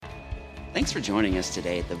Thanks for joining us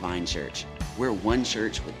today at the Vine Church. We're one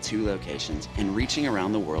church with 2 locations and reaching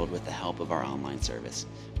around the world with the help of our online service.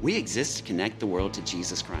 We exist to connect the world to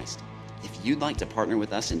Jesus Christ. If you'd like to partner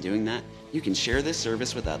with us in doing that, you can share this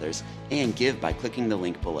service with others and give by clicking the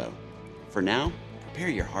link below. For now, prepare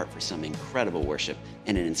your heart for some incredible worship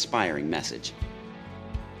and an inspiring message.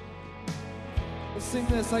 Let's sing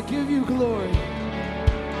this. I give you glory.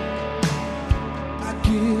 I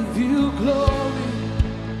give you glory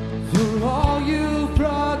for all you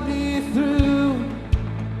brought me through.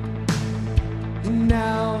 And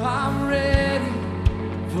now I'm ready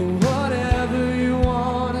for whatever you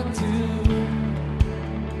want to do.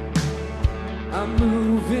 I'm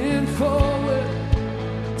moving forward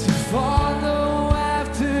to follow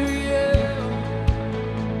after you.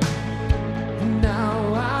 And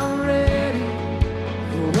now I'm ready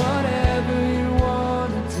for whatever you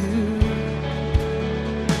want to do.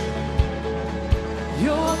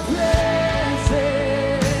 Your presence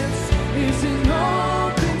is an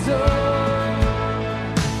open door.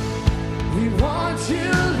 We want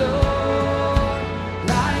you, Lord,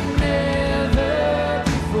 like never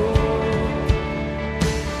before.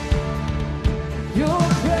 Your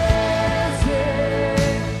presence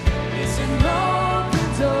is an open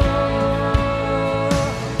door.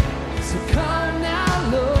 So come now,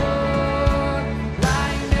 Lord,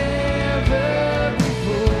 like never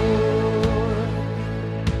before.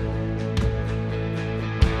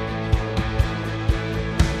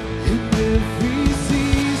 In every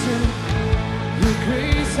season, your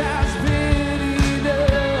grace has been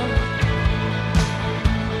enough.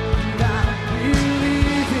 And I'm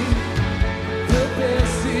believing the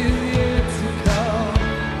best is yet to come.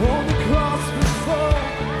 On the cross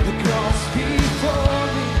before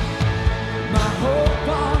me, my hope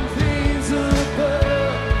on things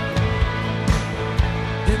above.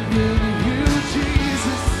 And in you,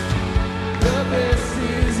 Jesus, the best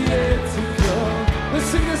is yet to come. Let's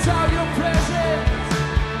sing this out. Your presence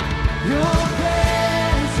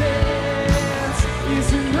is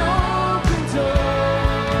an open door.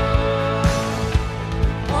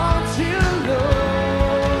 Want you,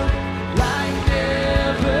 Lord, like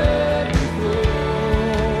never before.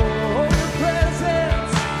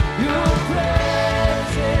 Your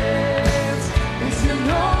presence is an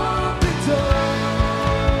open door.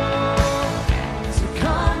 So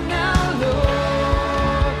come now,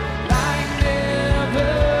 Lord, like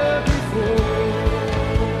never before.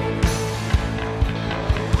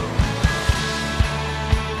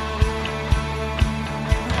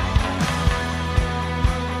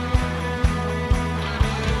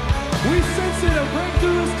 We sense it, a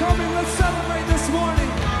breakthrough is coming. Let's celebrate this morning.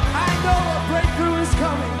 I know a breakthrough is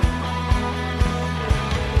coming.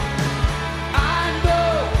 I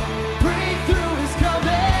know breakthrough is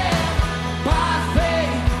coming. By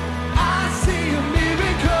faith, I see a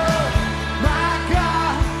miracle. My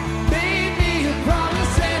God made me a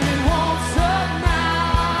promise and it won't stop now.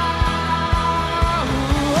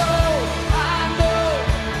 Oh, I know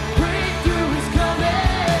breakthrough is coming.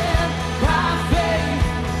 By faith,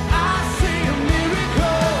 I see a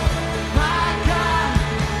miracle. My God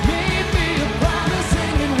made me a promise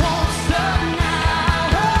and it won't stop now.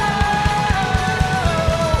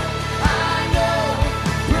 Oh, I know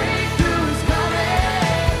breakthrough is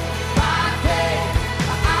coming. By faith,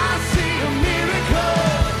 I see a miracle.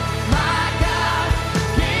 My God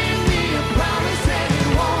gave me a promise and it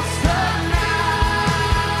won't stop now.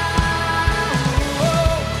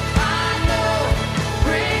 Oh, I know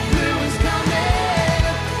breakthrough is coming.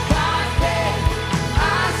 By faith,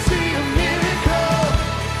 I see a miracle.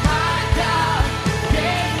 My God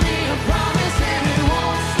gave me a promise and it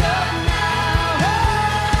won't stop now.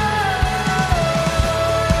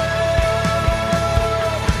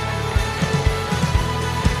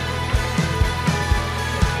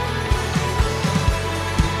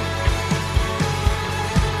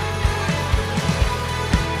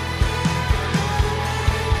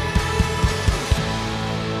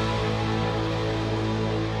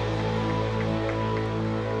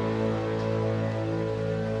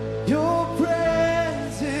 Your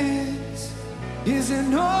presence is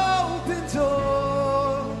an open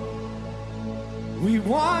door. We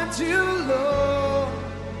want you, Lord,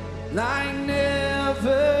 like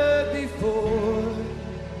never before.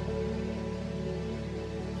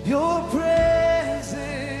 Your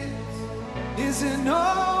presence is an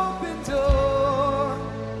open door.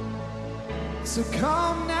 So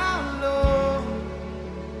come now, Lord,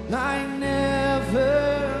 like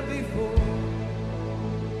never before.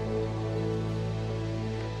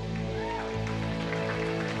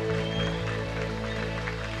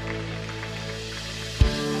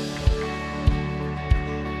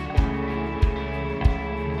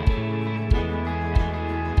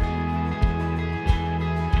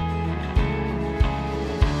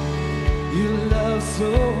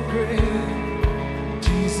 so great,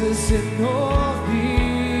 Jesus, in all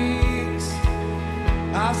things.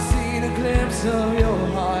 I've seen a glimpse of your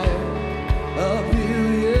heart a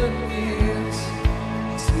billion years.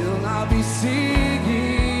 Still I'll be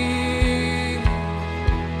singing.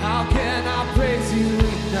 How can I praise you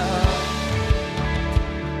enough?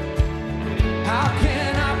 How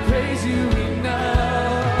can I praise you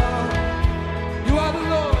enough? You are the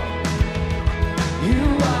Lord. You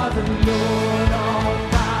are the Lord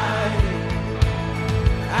Almighty,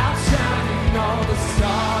 outshining all the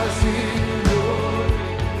stars in glory.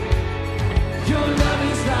 Your love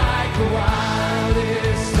is like the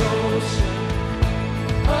wildest ocean.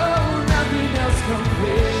 Oh, nothing else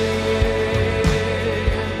compares.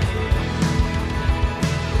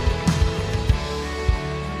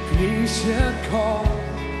 Creation call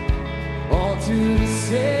all to the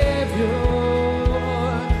Savior.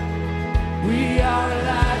 We are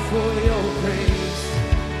alive for your praise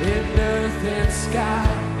in earth and sky.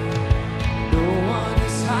 No one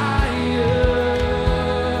is higher.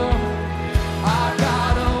 Our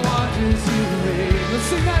God wonders you reign. Let's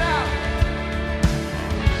sing that out.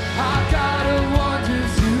 Our God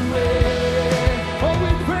wonders you reign. Oh,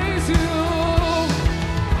 we praise you.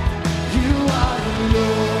 You are the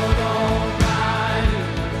Lord Almighty,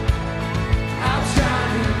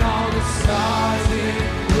 outshining all the stars in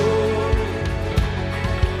glory.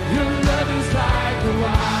 Your love is like the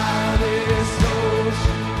wildest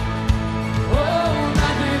ocean. Oh,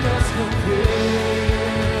 nothing else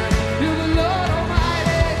compares. You're the Lord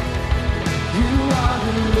Almighty. You are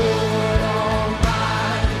the Lord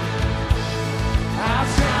Almighty,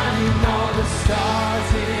 outshining all the stars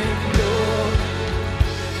in glory.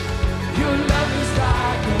 Your love is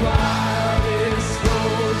like the wildest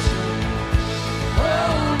ocean.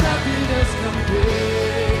 Oh, nothing else compares.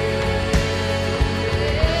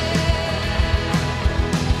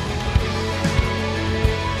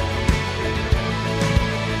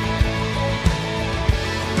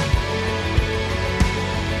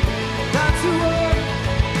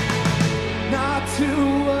 Not to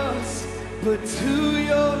us, but to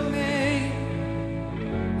your name,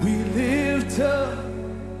 we lift up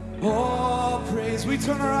all praise. We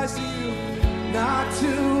turn our eyes to you. Not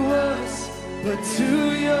to us, but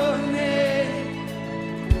to your name,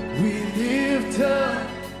 we lift up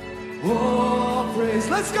all praise.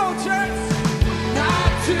 Let's go, church.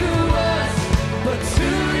 Not to us, but to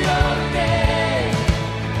your name,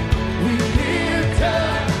 we lift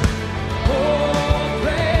up all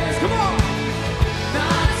praise. Come on.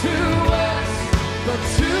 Not to us, but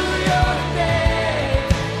to your name,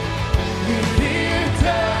 we lift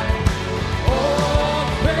up all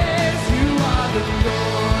praise. You are the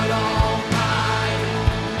Lord Almighty,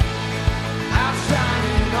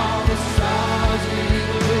 outshining all the stars in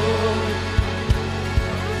glory.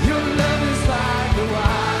 Your love is like the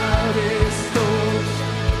wildest ocean.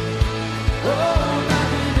 Oh,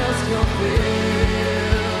 nothing else compares.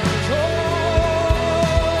 Oh,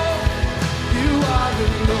 you are the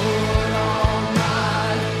Lord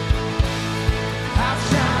Almighty,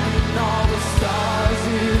 outshining all the stars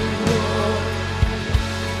in glory.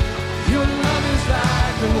 Your love is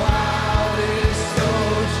like the wildest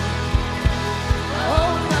ocean.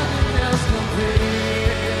 Oh, nothing else compares.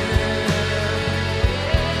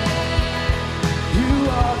 You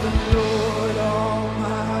are the Lord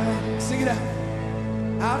Almighty. Sing it out.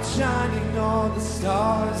 Outshining all the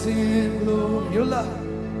stars in glory.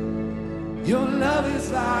 Your love is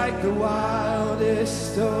like the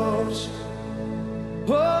wildest ocean.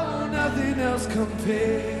 Oh, nothing else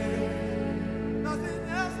compares. Nothing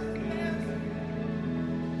else compares.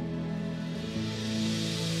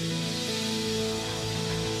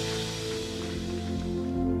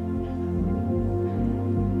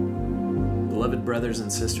 Beloved brothers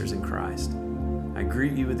and sisters in Christ, I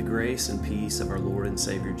greet you with the grace and peace of our Lord and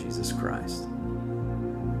Savior Jesus Christ.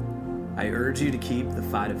 I urge you to keep the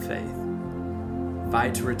fight of faith.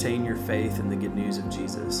 Fight to retain your faith in the good news of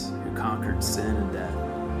Jesus, who conquered sin and death.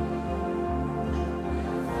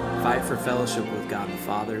 Fight for fellowship with God the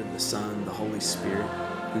Father, the Son, the Holy Spirit,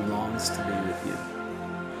 who longs to be with you.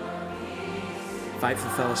 Fight for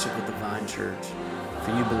fellowship with the Vine Church,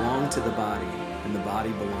 for you belong to the body, and the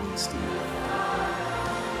body belongs to you.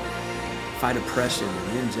 Fight oppression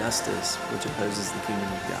and injustice which opposes the kingdom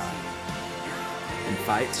of God. And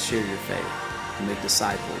fight to share your faith and make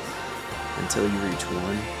disciples until you reach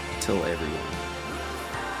one, till everyone.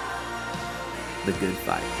 The good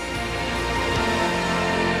fight.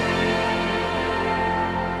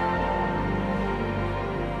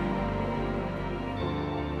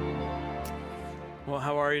 Well,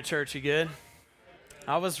 how are you, church? You good?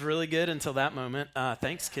 I was really good until that moment.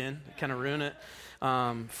 Thanks, Ken. Kind of ruined it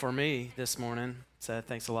for me this morning. So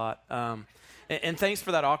thanks a lot. And thanks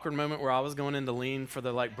for that awkward moment where I was going in to lean for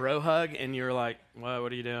the like bro hug, and you were like, "What?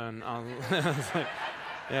 What are you doing?" I was like,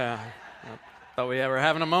 "Yeah, I thought we were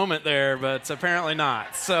having a moment there, but apparently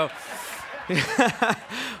not." So.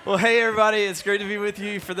 Well, hey, everybody. It's great to be with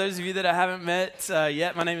you. For those of you that I haven't met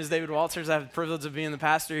yet, my name is David Walters. I have the privilege of being the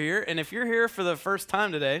pastor here. And if you're here for the first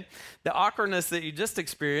time today, the awkwardness that you just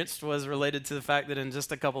experienced was related to the fact that in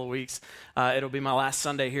just a couple of weeks, it'll be my last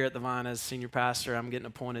Sunday here at the Vine as senior pastor. I'm getting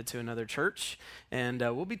appointed to another church. And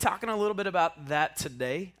we'll be talking a little bit about that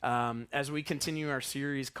today as we continue our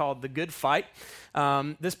series called The Good Fight.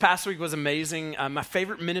 This past week was amazing. My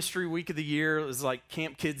favorite ministry week of the year was like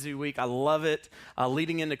Camp Kidzu week. I love it.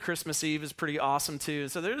 Leading into Christmas Eve is pretty awesome too.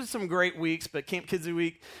 So there's some great weeks, but Camp Kidzu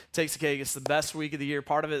week takes the cake. It's the best week of the year.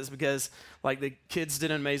 Part of it is because like the kids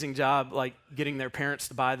did an amazing job like getting their parents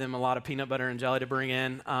to buy them a lot of peanut butter and jelly to bring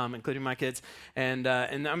in, including my kids. And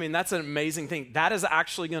I mean, that's an amazing thing. That is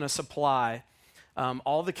actually going to supply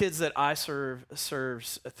all the kids that I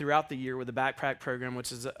serves throughout the year with the backpack program,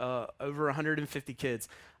 which is over 150 kids,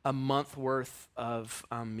 a month worth of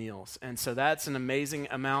meals. And so that's an amazing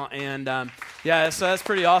amount. And so that's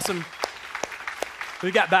pretty awesome.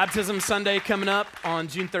 We got Baptism Sunday coming up on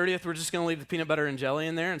June 30th. We're just going to leave the peanut butter and jelly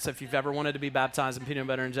in there. And so if you've ever wanted to be baptized in peanut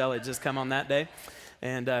butter and jelly, just come on that day.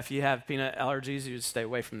 And if you have peanut allergies, you just stay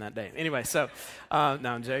away from that day. Anyway, so no,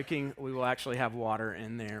 I'm joking. We will actually have water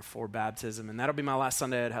in there for baptism. And that'll be my last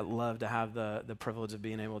Sunday. I'd love to have the privilege of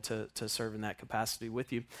being able to serve in that capacity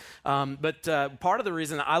with you. But part of the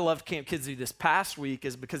reason I loved Camp Kidzu this past week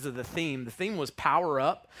is because of the theme. The theme was Power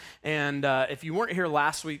Up. And if you weren't here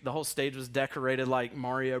last week, the whole stage was decorated like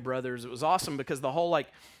Mario Brothers. It was awesome because the whole like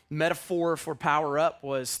metaphor for Power Up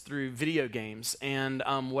was through video games. And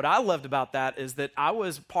what I loved about that is that I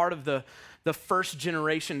was part of the first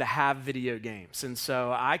generation to have video games. And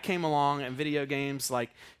so I came along and video games like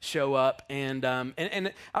show up and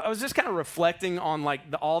I was just kind of reflecting on like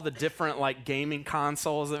all the different like gaming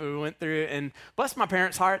consoles that we went through. And bless my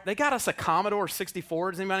parents' heart, they got us a Commodore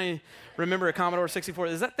 64. Does anybody remember a Commodore 64?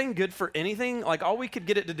 Is that thing good for anything? Like all we could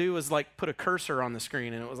get it to do was like put a cursor on the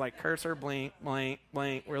screen, and it was like cursor, blink, blink,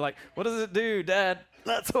 blink. We're like, what does it do, Dad?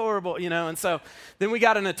 That's horrible, you know. And so then we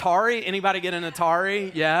got an Atari. Anybody get an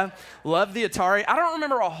Atari? Yeah. Love the Atari. I don't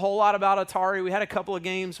remember a whole lot about Atari. We had a couple of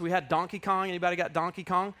games. We had Donkey Kong. Anybody got Donkey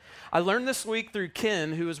Kong? I learned this week through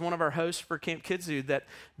Ken, who was one of our hosts for Camp Kidzu, that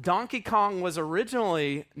Donkey Kong was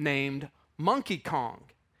originally named Monkey Kong.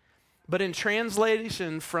 But in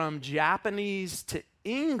translation from Japanese to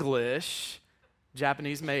English,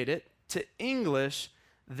 Japanese made it, to English,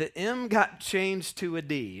 the M got changed to a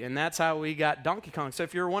D, and that's how we got Donkey Kong. So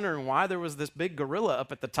if you're wondering why there was this big gorilla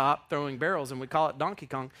up at the top throwing barrels and we call it Donkey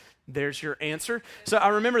Kong, there's your answer. So I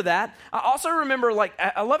remember that. I also remember, like,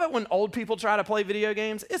 I love it when old people try to play video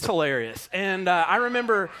games. It's hilarious. And I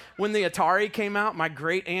remember when the Atari came out, my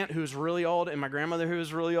great aunt, who was really old, and my grandmother, who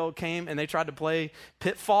was really old, came, and they tried to play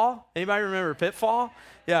Pitfall. Anybody remember Pitfall?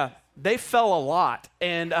 Yeah. They fell a lot,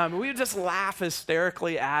 and we would just laugh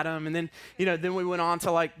hysterically at them. And then, then we went on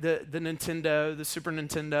to like the Nintendo, the Super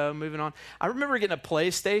Nintendo, moving on. I remember getting a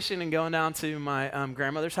PlayStation and going down to my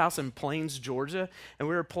grandmother's house in Plains, Georgia, and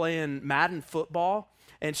we were playing Madden football.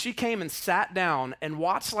 And she came and sat down and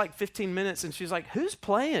watched like 15 minutes, and she's like, "Who's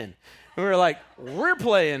playing?" And we were like, "We're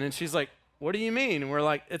playing." And she's like, "What do you mean?" And we're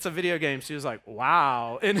like, "It's a video game." She was like,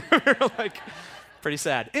 "Wow." And we were like, pretty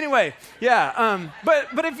sad. Anyway, yeah.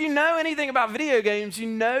 But if you know anything about video games, you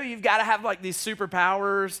know you've got to have like these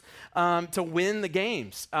superpowers to win the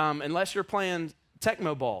games. Unless you're playing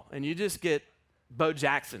Tecmo Bowl and you just get Bo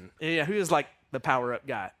Jackson, who is like the power-up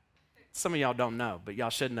guy. Some of y'all don't know, but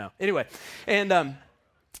y'all should know. Anyway, and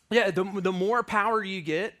the more power you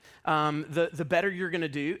get, the better you're going to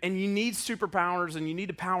do. And you need superpowers and you need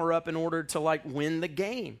to power up in order to like win the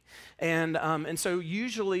game. And so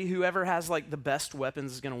usually whoever has like the best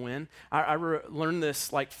weapons is going to win. I learned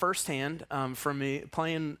this like firsthand from me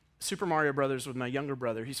playing Super Mario Brothers with my younger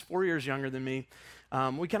brother. He's 4 years younger than me.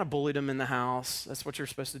 We kind of bullied him in the house. That's what you're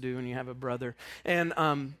supposed to do when you have a brother. And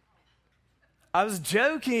I was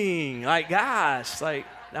joking. Like, gosh, like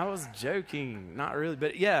I was joking. Not really,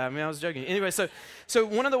 but yeah, I mean, I was joking. Anyway, so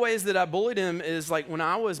one of the ways that I bullied him is like when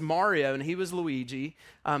I was Mario and he was Luigi,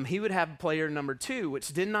 he would have player number 2,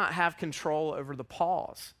 which did not have control over the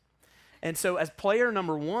pause. And so as player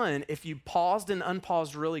number 1, if you paused and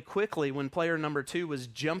unpaused really quickly when player number 2 was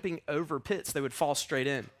jumping over pits, they would fall straight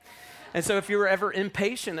in. And so if you were ever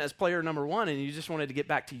impatient as player number 1 and you just wanted to get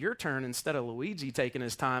back to your turn instead of Luigi taking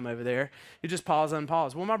his time over there, you just pause,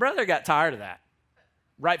 unpause. Well, my brother got tired of that.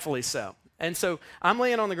 rightfully so. And so I'm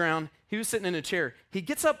laying on the ground. He was sitting in a chair. He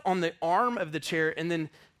gets up on the arm of the chair and then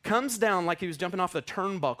comes down like he was jumping off the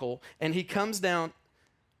turnbuckle, and he comes down.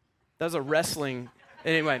 That was a wrestling,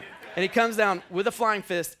 anyway. And he comes down with a flying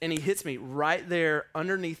fist, and he hits me right there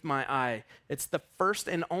underneath my eye. It's the first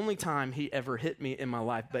and only time he ever hit me in my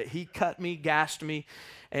life, but he cut me, gashed me,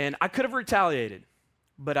 and I could have retaliated,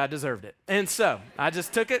 but I deserved it. And so I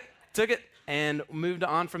just took it, and moved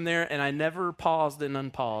on from there, and I never paused and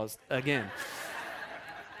unpaused again.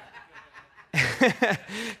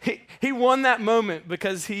 He won that moment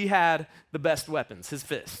because he had the best weapons, his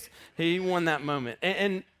fists. He won that moment.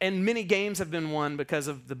 And many games have been won because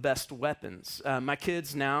of the best weapons. My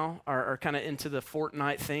kids now are kind of into the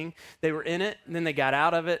Fortnite thing. They were in it, and then they got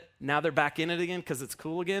out of it. Now they're back in it again because it's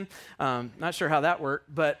cool again. Not sure how that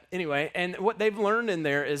worked, but anyway. And what they've learned in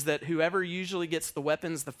there is that whoever usually gets the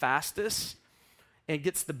weapons the fastest and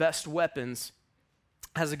gets the best weapons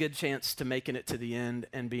has a good chance to making it to the end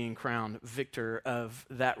and being crowned victor of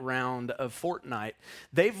that round of Fortnite.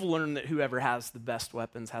 They've learned that whoever has the best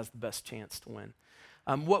weapons has the best chance to win.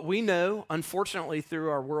 What we know, unfortunately, through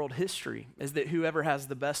our world history is that whoever has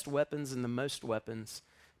the best weapons and the most weapons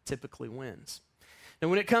typically wins. Now,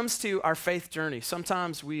 when it comes to our faith journey,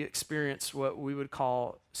 sometimes we experience what we would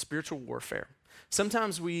call spiritual warfare.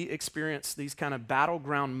 Sometimes we experience these kind of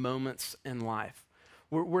battleground moments in life,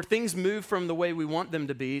 where things move from the way we want them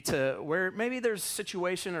to be to where maybe there's a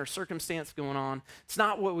situation or circumstance going on. It's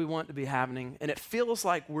not what we want to be happening, and it feels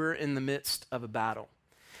like we're in the midst of a battle.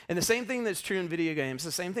 And the same thing that's true in video games,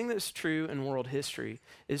 the same thing that's true in world history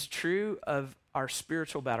is true of our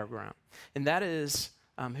spiritual battleground. And that is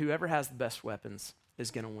whoever has the best weapons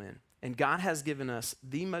is going to win. And God has given us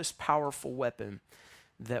the most powerful weapon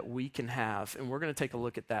that we can have, and we're going to take a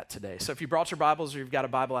look at that today. So if you brought your Bibles or you've got a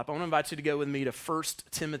Bible app, I want to invite you to go with me to 1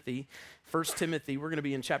 Timothy. 1 Timothy, we're going to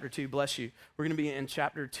be in chapter 2. Bless you. We're going to be in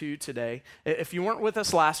chapter 2 today. If you weren't with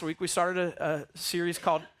us last week, we started a series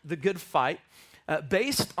called The Good Fight,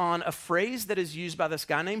 based on a phrase that is used by this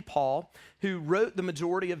guy named Paul, who wrote the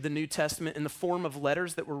majority of the New Testament in the form of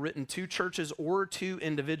letters that were written to churches or to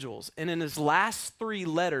individuals. And in his last 3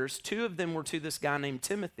 letters, 2 of them were to this guy named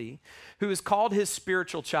Timothy, who is called his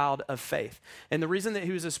spiritual child of faith. And the reason that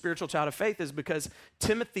he was a spiritual child of faith is because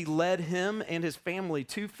Timothy led him and his family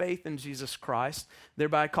to faith in Jesus Christ,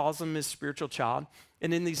 thereby calls him his spiritual child.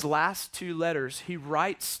 And in these last 2 letters, he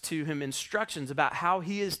writes to him instructions about how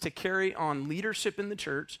he is to carry on leadership in the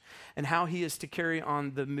church and how he is to carry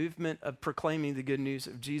on the movement of proclaiming the good news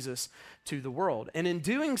of Jesus to the world. And in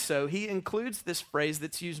doing so, he includes this phrase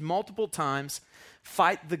that's used multiple times,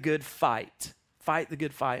 fight the good fight. Fight the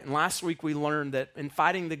good fight. And last week we learned that in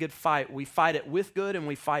fighting the good fight, we fight it with good and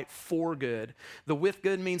we fight for good. The with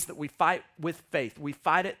good means that we fight with faith. We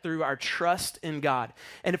fight it through our trust in God.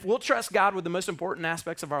 And if we'll trust God with the most important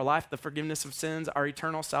aspects of our life, the forgiveness of sins, our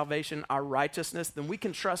eternal salvation, our righteousness, then we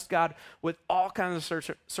can trust God with all kinds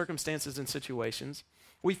of circumstances and situations.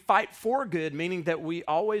 We fight for good, meaning that we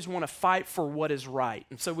always want to fight for what is right.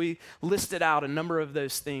 And so we listed out a number of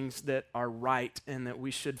those things that are right and that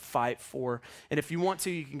we should fight for. And if you want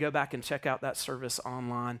to, you can go back and check out that service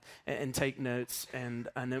online and take notes, and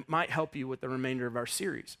it might help you with the remainder of our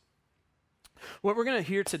series. What we're going to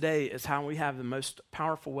hear today is how we have the most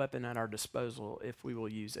powerful weapon at our disposal if we will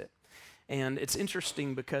use it. And it's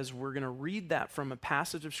interesting because we're going to read that from a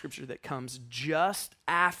passage of Scripture that comes just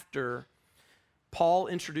after Paul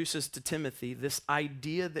introduces to Timothy this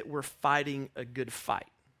idea that we're fighting a good fight.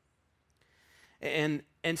 And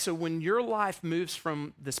so when your life moves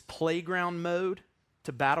from this playground mode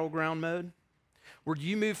to battleground mode, where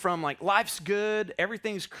you move from like life's good,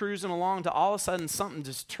 everything's cruising along, to all of a sudden something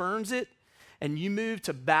just turns it, and you move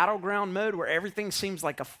to battleground mode where everything seems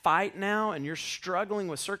like a fight now, and you're struggling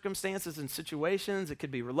with circumstances and situations. It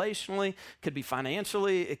could be relationally, it could be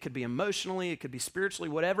financially, it could be emotionally, it could be spiritually,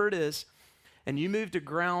 whatever it is. And you move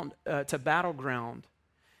to battleground,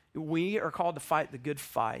 we are called to fight the good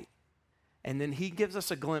fight. And then he gives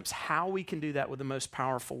us a glimpse how we can do that with the most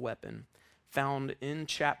powerful weapon found in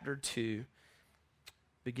chapter 2,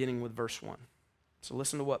 beginning with verse 1. So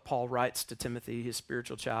listen to what Paul writes to Timothy, his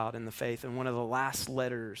spiritual child in the faith, in one of the last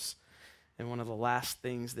letters and one of the last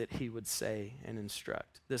things that he would say and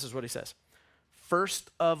instruct. This is what he says.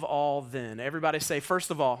 First of all, then, everybody say,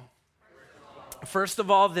 first of all. First of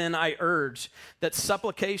all, then, I urge that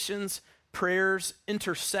supplications, prayers,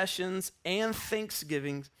 intercessions, and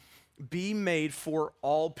thanksgivings be made for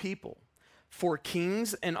all people, for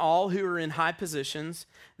kings and all who are in high positions,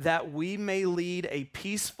 that we may lead a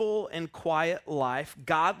peaceful and quiet life,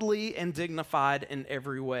 godly and dignified in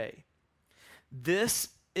every way. This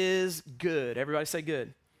is good. Everybody say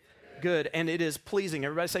good. Good. And it is pleasing.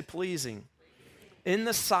 Everybody say pleasing. In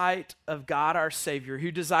the sight of God our Savior,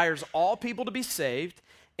 who desires all people to be saved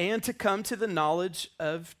and to come to the knowledge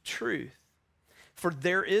of truth. For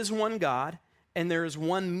there is one God, and there is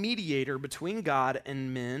one mediator between God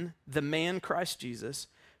and men, the man Christ Jesus,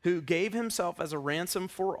 who gave himself as a ransom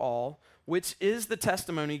for all, which is the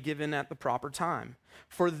testimony given at the proper time.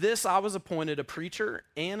 For this I was appointed a preacher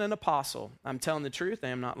and an apostle. I'm telling the truth, I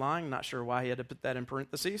am not lying. Not sure why he had to put that in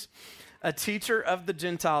parentheses. A teacher of the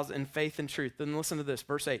Gentiles in faith and truth. Then listen to this,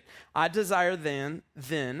 verse 8. I desire then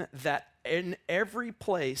that in every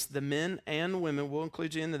place the men and women, we'll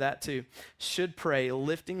include you into that too, should pray,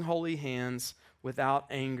 lifting holy hands without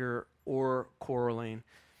anger or quarreling.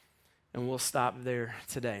 And we'll stop there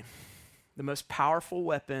today. The most powerful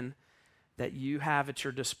weapon that you have at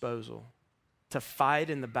your disposal to fight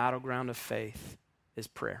in the battleground of faith is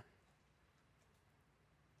prayer.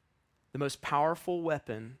 The most powerful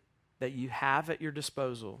weapon that you have at your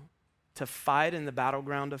disposal to fight in the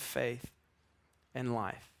battleground of faith and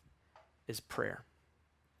life is prayer.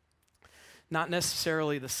 Not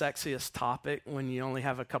necessarily the sexiest topic when you only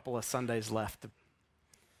have a couple of Sundays left,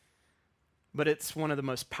 but it's one of the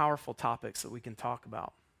most powerful topics that we can talk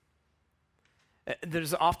about.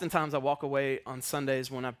 There's oftentimes I walk away on Sundays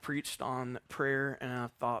when I've preached on prayer and I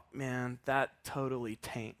thought, man, that totally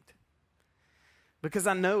tanked. Because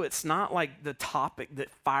I know it's not like the topic that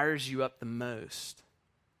fires you up the most,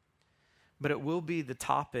 but it will be the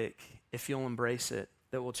topic, if you'll embrace it,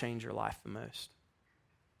 that will change your life the most.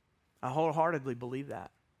 I wholeheartedly believe that.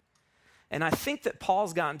 And I think that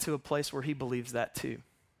Paul's gotten to a place where he believes that too.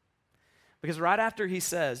 Because right after he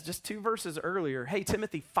says, just 2 verses earlier, hey,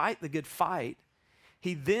 Timothy, fight the good fight,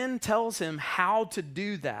 he then tells him how to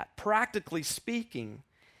do that, practically speaking.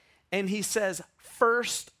 And he says,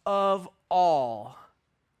 first of all,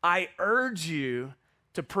 I urge you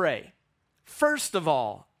to pray. First of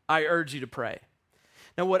all, I urge you to pray.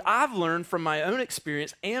 Now, what I've learned from my own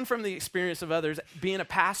experience and from the experience of others, being a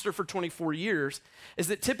pastor for 24 years, is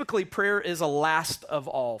that typically prayer is a last of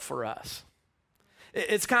all for us.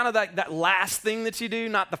 It's kind of like that last thing that you do,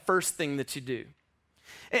 not the first thing that you do.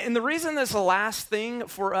 And the reason this is the last thing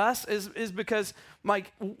for us is because,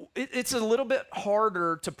 like, it's a little bit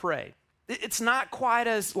harder to pray. It's not quite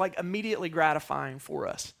as, like, immediately gratifying for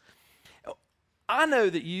us. I know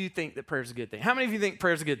that you think that prayer is a good thing. How many of you think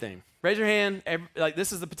prayer is a good thing? Raise your hand. Like,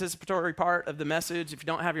 this is the participatory part of the message. If you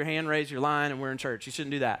don't have your hand raised, you're lying and we're in church. You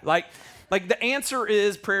shouldn't do that. Like the answer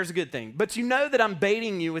is prayer is a good thing. But you know that I'm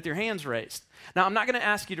baiting you with your hands raised. Now, I'm not going to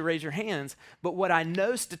ask you to raise your hands, but what I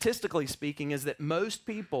know statistically speaking is that most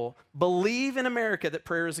people believe in America that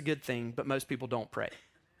prayer is a good thing, but most people don't pray.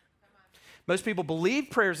 Most people believe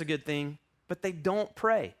prayer is a good thing, but they don't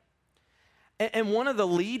pray. And one of the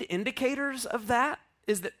lead indicators of that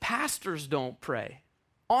is that pastors don't pray.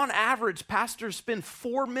 On average, pastors spend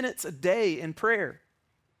 4 minutes a day in prayer.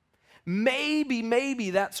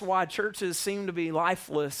 Maybe that's why churches seem to be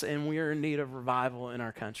lifeless and we are in need of revival in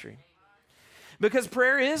our country. Because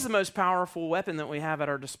prayer is the most powerful weapon that we have at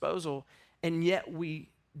our disposal, and yet we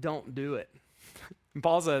don't do it. And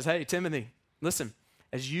Paul says, hey, Timothy, listen,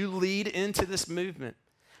 as you lead into this movement,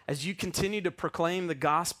 as you continue to proclaim the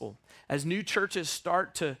gospel, as new churches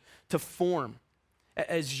start to form,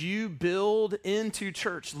 as you build into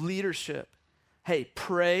church leadership, hey,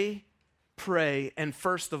 pray, and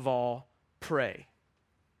first of all, pray.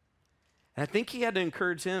 And I think he had to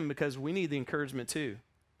encourage him because we need the encouragement too.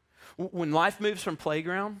 When life moves from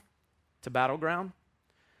playground to battleground,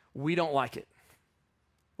 we don't like it.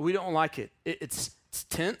 We don't like it. It's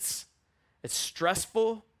tense. It's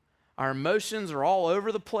stressful. Our emotions are all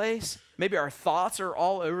over the place. Maybe our thoughts are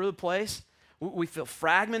all over the place. We feel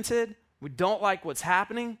fragmented. We don't like what's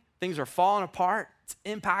happening. Things are falling apart. It's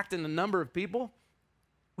impacting a number of people.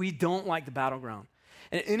 We don't like the battleground.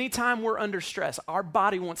 And anytime we're under stress, our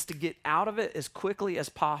body wants to get out of it as quickly as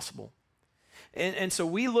possible. And so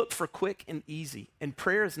we look for quick and easy, and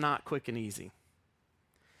prayer is not quick and easy.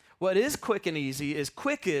 What is quick and easy is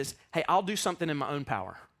hey, I'll do something in my own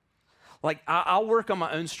power. Like, I'll work on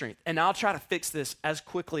my own strength, and I'll try to fix this as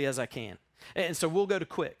quickly as I can. And so we'll go to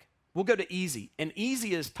quick. We'll go to easy. And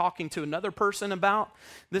easy is talking to another person about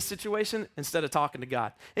this situation instead of talking to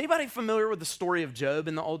God. Anybody familiar with the story of Job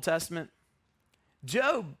in the Old Testament?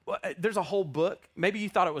 Job, there's a whole book. Maybe you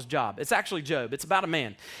thought it was Job. It's actually Job. It's about a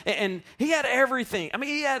man. And he had everything. I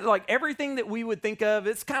mean, he had like everything that we would think of.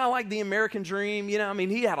 It's kind of like the American dream, you know? I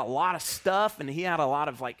mean, he had a lot of stuff and he had a lot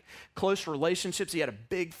of like close relationships. He had a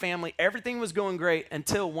big family. Everything was going great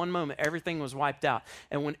until one moment everything was wiped out.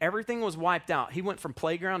 And when everything was wiped out, he went from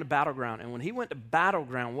playground to battleground. And when he went to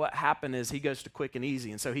battleground, what happened is he goes to quick and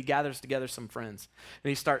easy. And so he gathers together some friends and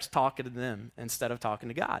he starts talking to them instead of talking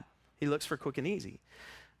to God. He looks for quick and easy.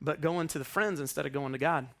 But going to the friends instead of going to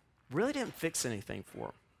God really didn't fix anything for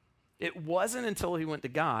him. It wasn't until he went to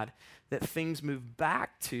God that things moved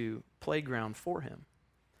back to playground for him.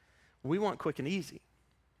 We want quick and easy.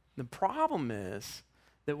 The problem is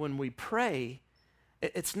that when we pray,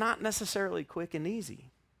 it's not necessarily quick and easy.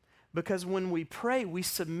 Because when we pray, we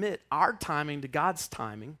submit our timing to God's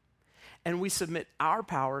timing, and we submit our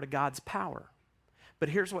power to God's power. But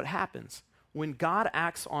here's what happens. When God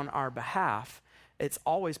acts on our behalf, it's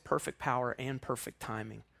always perfect power and perfect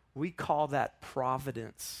timing. We call that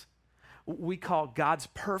providence. We call God's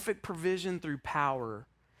perfect provision through power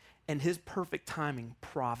and his perfect timing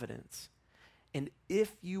providence. And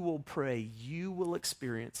if you will pray, you will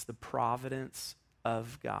experience the providence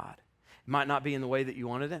of God. It might not be in the way that you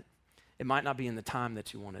wanted it. It might not be in the time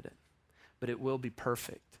that you wanted it. But it will be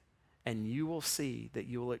perfect. And you will see that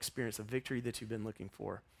you will experience a victory that you've been looking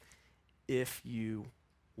for if you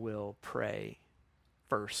will pray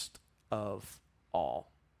first of all.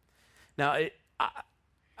 Now,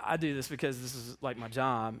 I do this because this is like my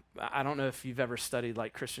job. I don't know if you've ever studied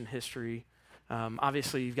like Christian history.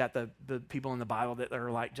 Obviously, you've got the people in the Bible that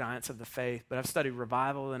are like giants of the faith, but I've studied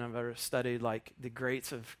revival and I've studied like the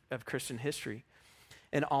greats of Christian history.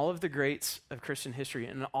 And all of the greats of Christian history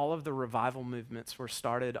and all of the revival movements were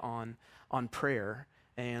started on prayer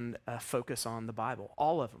and a focus on the Bible.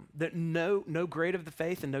 All of them. That no great of the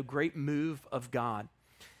faith and no great move of God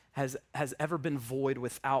has ever been void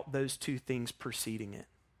without those two things preceding it.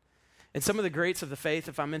 And some of the greats of the faith,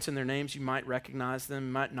 if I mention their names, you might recognize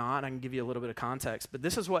them, might not. I can give you a little bit of context. But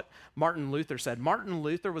this is what Martin Luther said. Martin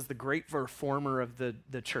Luther was the great reformer of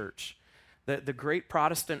the church. The great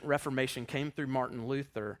Protestant Reformation came through Martin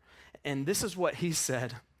Luther. And this is what he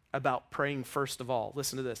said about praying first of all.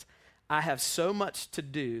 Listen to this. I have so much to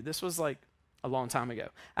do. This was like a long time ago.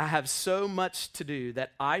 I have so much to do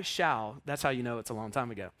that I shall, that's how you know it's a long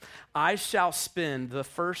time ago, I shall spend the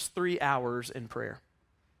first 3 hours in prayer.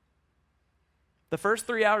 The first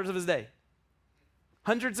 3 hours of his day.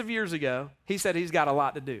 Hundreds of years ago, he said he's got a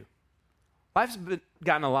lot to do. Life's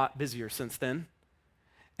gotten a lot busier since then.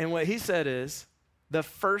 And what he said is the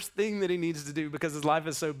first thing that he needs to do because his life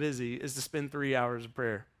is so busy is to spend 3 hours of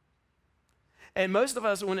prayer. And most of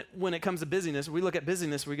us, when it comes to busyness, we look at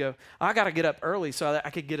busyness, we go, I got to get up early so that I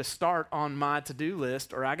could get a start on my to-do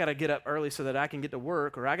list, or I got to get up early so that I can get to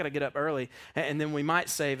work, or I got to get up early. And then we might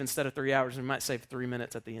save, instead of 3 hours, we might save 3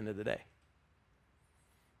 minutes at the end of the day.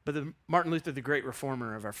 But Martin Luther, the great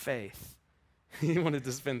reformer of our faith, he wanted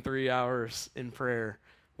to spend 3 hours in prayer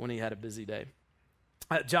when he had a busy day.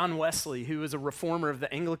 John Wesley, who was a reformer of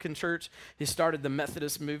the Anglican Church, he started the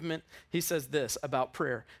Methodist movement. He says this about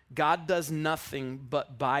prayer: God does nothing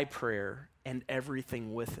but by prayer and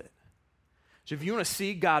everything with it. So if you want to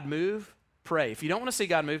see God move, pray. If you don't want to see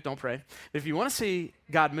God move, don't pray. But if you want to see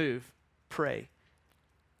God move, pray.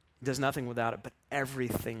 He does nothing without it, but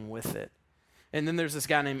everything with it. And then there's this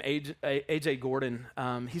guy named A.J. Gordon.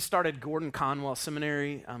 He started Gordon Conwell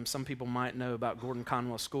Seminary. Some people might know about Gordon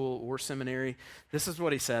Conwell School or Seminary. This is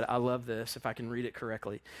what he said. I love this, if I can read it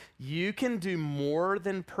correctly. You can do more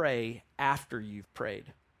than pray after you've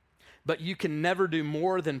prayed, but you can never do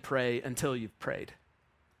more than pray until you've prayed.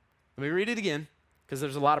 Let me read it again, because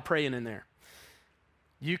there's a lot of praying in there.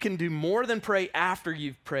 You can do more than pray after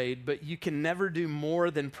you've prayed, but you can never do more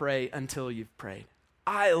than pray until you've prayed.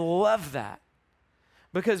 I love that.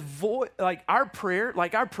 Because our prayer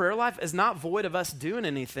life is not void of us doing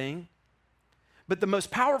anything. But the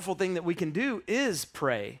most powerful thing that we can do is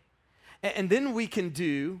pray. And then we can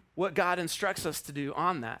do what God instructs us to do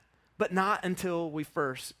on that. But not until we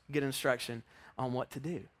first get instruction on what to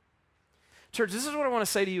do. Church, this is what I want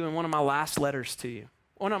to say to you in one of my last letters to you.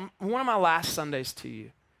 One of my last Sundays to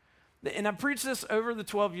you. And I've preached this over the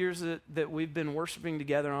 12 years that we've been worshiping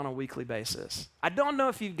together on a weekly basis. I don't know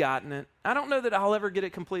if you've gotten it. I don't know that I'll ever get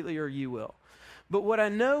it completely, or you will. But what I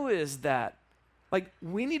know is that,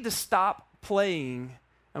 we need to stop playing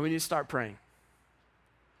and we need to start praying.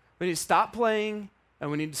 We need to stop playing and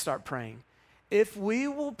we need to start praying. If we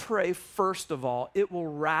will pray first of all, it will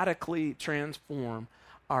radically transform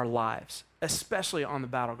our lives, especially on the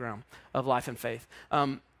battleground of life and faith.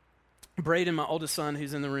 Braden, my oldest son,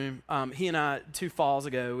 who's in the room, he and I, 2 falls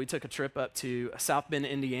ago, we took a trip up to South Bend,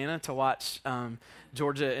 Indiana to watch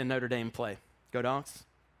Georgia and Notre Dame play. Go Dogs.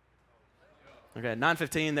 Okay,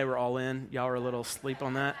 9:15, they were all in. Y'all were a little asleep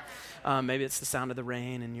on that. Maybe it's the sound of the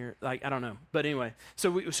rain and you're like, I don't know. But anyway, so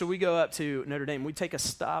we go up to Notre Dame. We take a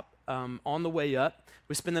stop on the way up.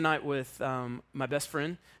 We spend the night with my best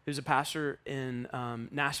friend, who's a pastor in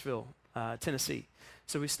Nashville, Tennessee.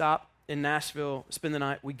 So we stop in Nashville, spend the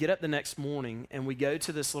night. We get up the next morning and we go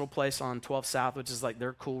to this little place on 12 South, which is like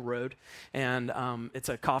their cool road. And it's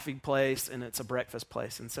a coffee place and it's a breakfast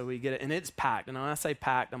place. And so we get it, and it's packed. And when I say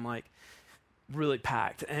packed, I'm like, really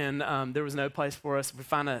packed. And there was no place for us. We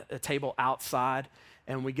find a table outside,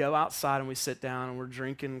 and we go outside and we sit down and we're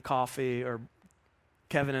drinking coffee, or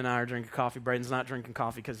Kevin and I are drinking coffee. Braden's not drinking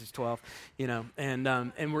coffee because he's 12,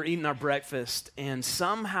 and we're eating our breakfast. And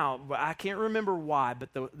somehow, I can't remember why,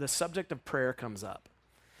 but the subject of prayer comes up.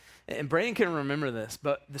 And Braden can remember this,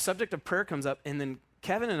 but the subject of prayer comes up, and then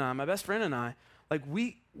Kevin and I, my best friend and I, like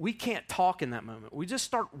we can't talk in that moment. We just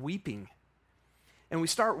start weeping. And we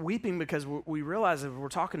start weeping because we realize that we're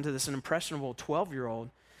talking to this impressionable 12-year-old,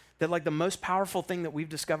 that like the most powerful thing that we've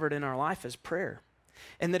discovered in our life is prayer.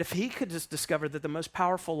 And that if he could just discover that the most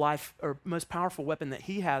powerful weapon that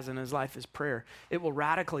he has in his life is prayer, it will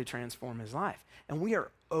radically transform his life. And we are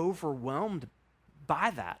overwhelmed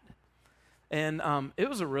by that. And it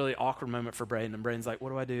was a really awkward moment for Braden. And Braden's like,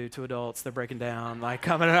 what do I do? 2 adults, they're breaking down, like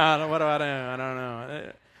coming out, what do I do? I don't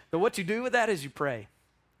know. But what you do with that is you pray.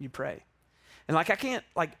 You pray. And like I can't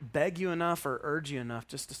like beg you enough or urge you enough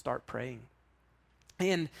just to start praying.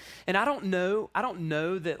 And I don't know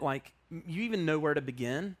that like you even know where to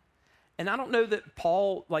begin. And I don't know that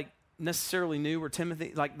Paul like necessarily knew, or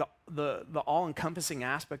Timothy, like the all-encompassing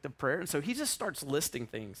aspect of prayer. And so he just starts listing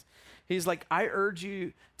things. He's like, I urge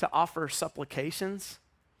you to offer supplications.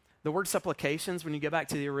 The word supplications, when you go back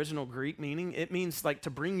to the original Greek meaning, it means like to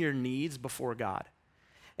bring your needs before God.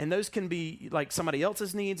 And those can be like somebody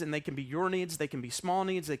else's needs, and they can be your needs. They can be small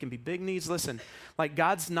needs. They can be big needs. Listen, like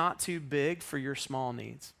God's not too big for your small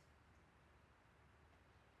needs.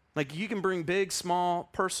 Like you can bring big, small,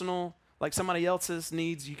 personal, like somebody else's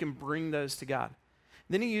needs, you can bring those to God.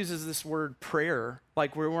 Then he uses this word prayer,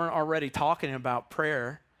 like we weren't already talking about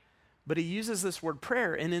prayer, but he uses this word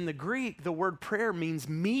prayer. And in the Greek, the word prayer means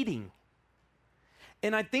meeting.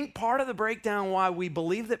 And I think part of the breakdown why we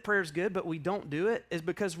believe that prayer is good, but we don't do it, is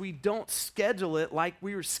because we don't schedule it like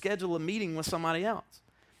we would schedule a meeting with somebody else.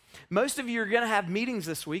 Most of you are going to have meetings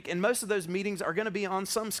this week, and most of those meetings are going to be on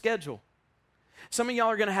some schedule. Some of y'all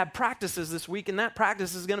are going to have practices this week, and that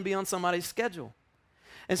practice is going to be on somebody's schedule.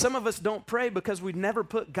 And some of us don't pray because we've never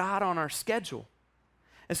put God on our schedule.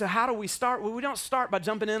 And so how do we start? Well, we don't start by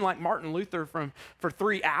jumping in like Martin Luther for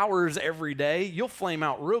 3 hours every day. You'll flame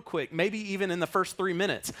out real quick, maybe even in the first 3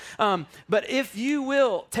 minutes. But if you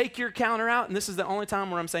will take your calendar out, and this is the only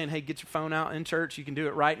time where I'm saying, hey, get your phone out in church. You can do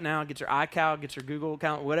it right now. Get your iCal, get your Google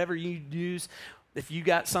account, whatever you use. If you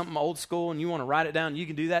got something old school and you want to write it down, you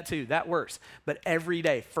can do that too. That works. But every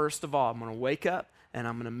day, first of all, I'm going to wake up and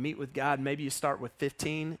I'm going to meet with God. Maybe you start with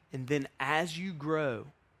 15, and then as you grow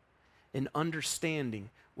in understanding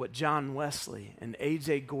what John Wesley and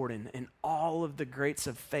A.J. Gordon and all of the greats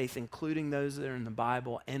of faith, including those that are in the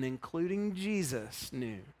Bible and including Jesus,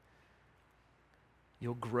 knew,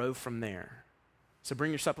 you'll grow from there. So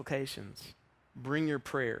bring your supplications, bring your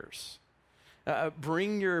prayers,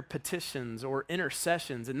 bring your petitions or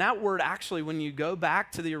intercessions. And that word actually, when you go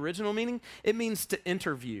back to the original meaning, it means to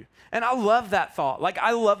interview. And I love that thought. Like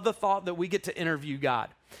I love the thought that we get to interview God.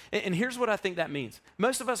 And here's what I think that means.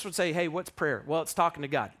 Most of us would say, hey, what's prayer? Well, it's talking to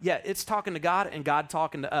God. Yeah, it's talking to God and God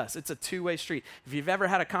talking to us. It's a two-way street. If you've ever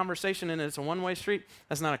had a conversation and it's a one-way street,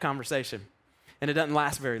 that's not a conversation. And it doesn't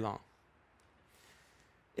last very long.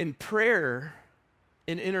 In prayer,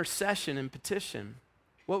 in intercession and petition,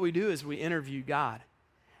 what we do is we interview God.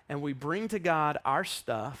 And we bring to God our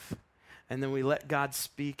stuff, and then we let God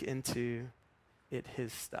speak into it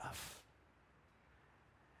his stuff.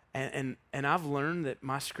 And I've learned that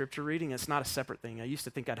my scripture reading, it's not a separate thing. I used to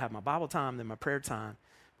think I'd have my Bible time, then my prayer time.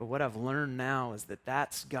 But what I've learned now is that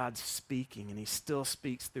that's God speaking, and he still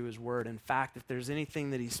speaks through his word. In fact, if there's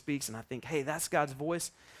anything that he speaks and I think, hey, that's God's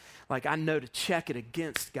voice, like I know to check it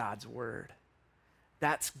against God's word.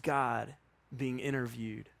 That's God being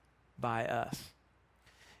interviewed by us.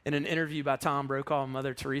 In an interview by Tom Brokaw and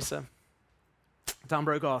Mother Teresa, Tom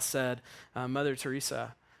Brokaw said, Mother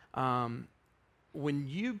Teresa, when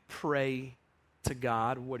you pray to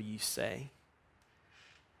God, what do you say?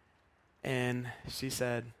 And she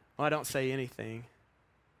said, well, I don't say anything.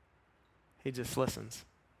 He just listens.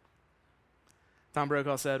 Tom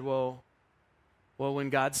Brokaw said, well, when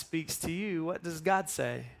God speaks to you, what does God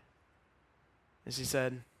say? And she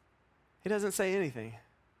said, he doesn't say anything.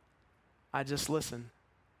 I just listen.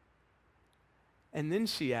 And then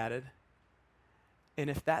she added, and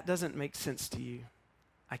if that doesn't make sense to you,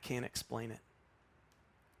 I can't explain it.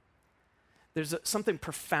 There's something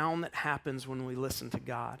profound that happens when we listen to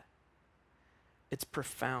God. It's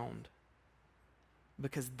profound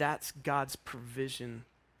because that's God's provision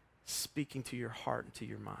speaking to your heart and to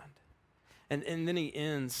your mind. And then he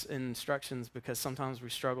ends in instructions because sometimes we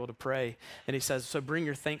struggle to pray. And he says, so bring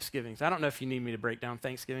your thanksgivings. I don't know if you need me to break down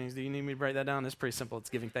thanksgivings. Do you need me to break that down? It's pretty simple. It's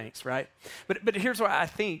giving thanks, right? But here's why I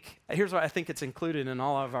think it's included in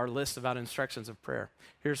all of our lists about instructions of prayer.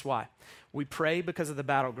 Here's why. We pray because of the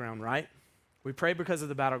battleground, right? We pray because of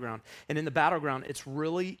the battleground. And in the battleground, it's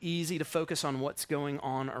really easy to focus on what's going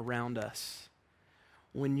on around us.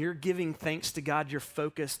 When you're giving thanks to God, you're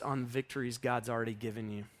focused on victories God's already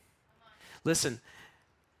given you. Listen,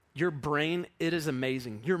 your brain, it is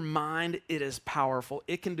amazing. Your mind, it is powerful.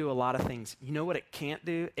 It can do a lot of things. You know what it can't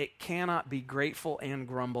do? It cannot be grateful and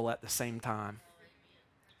grumble at the same time.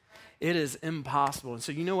 It is impossible. And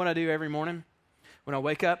so you know what I do every morning? When I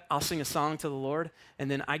wake up, I'll sing a song to the Lord, and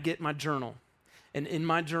then I get my journal. And in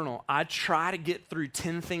my journal, I try to get through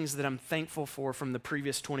 10 things that I'm thankful for from the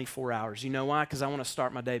previous 24 hours. You know why? Because I want to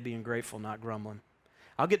start my day being grateful, not grumbling.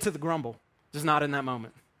 I'll get to the grumble, just not in that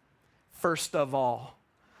moment. First of all,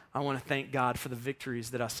 I want to thank God for the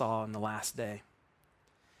victories that I saw in the last day.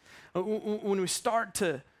 When we start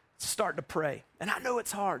to pray, and I know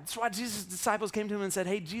it's hard. That's why Jesus' disciples came to him and said,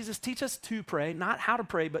 hey, Jesus, teach us to pray, not how to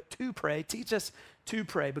pray, but to pray. Teach us to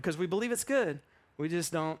pray because we believe it's good. We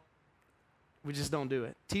just don't do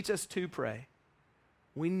it. Teach us to pray.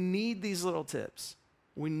 We need these little tips.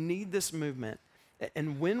 We need this movement.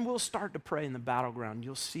 And when we'll start to pray in the battleground,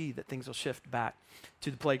 you'll see that things will shift back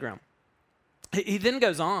to the playground. He then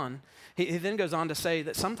goes on. He then goes on to say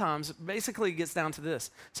that sometimes, basically it gets down to this.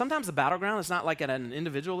 Sometimes the battleground is not like at an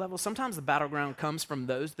individual level. Sometimes the battleground comes from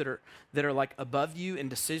those that are like above you and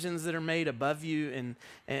decisions that are made above you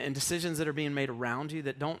and decisions that are being made around you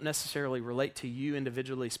that don't necessarily relate to you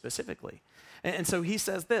individually specifically. And so he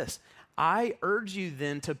says this, I urge you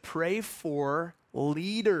then to pray for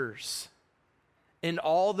leaders and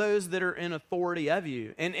all those that are in authority of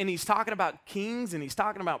you. And he's talking about kings, and he's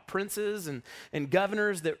talking about princes and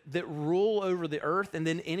governors that rule over the earth, and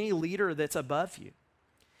then any leader that's above you.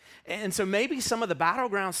 And so maybe some of the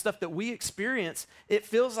battleground stuff that we experience, it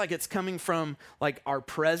feels like it's coming from like our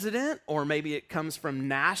president, or maybe it comes from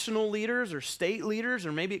national leaders or state leaders,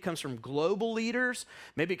 or maybe it comes from global leaders.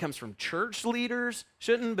 Maybe it comes from church leaders.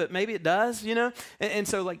 Shouldn't, but maybe it does, you know? And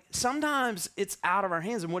so like sometimes it's out of our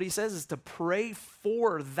hands. And what he says is to pray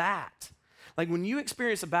for that. Like when you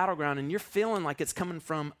experience a battleground and you're feeling like it's coming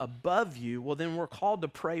from above you, well, then we're called to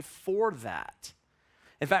pray for that.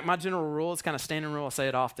 In fact, my general rule, it's kind of standing rule, I say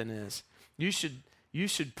it often, is you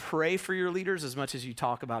should pray for your leaders as much as you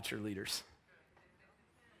talk about your leaders.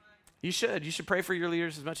 You should pray for your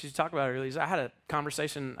leaders as much as you talk about your leaders. I had a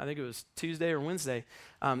conversation, I think it was Tuesday or Wednesday,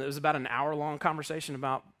 it was about an hour-long conversation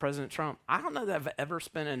about President Trump. I don't know that I've ever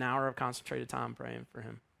spent an hour of concentrated time praying for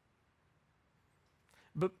him.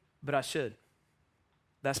 But I should.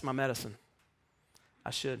 That's my medicine.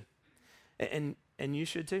 I should. And you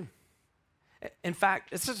should too. In fact,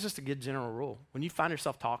 it's just a good general rule. When you find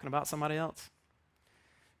yourself talking about somebody else,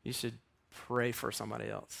 you should pray for somebody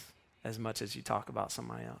else as much as you talk about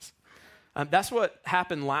somebody else. That's what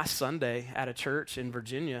happened last Sunday at a church in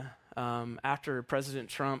Virginia. After President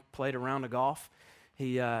Trump played a round of golf,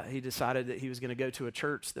 he decided that he was going to go to a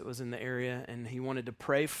church that was in the area, and he wanted to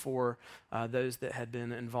pray for those that had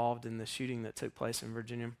been involved in the shooting that took place in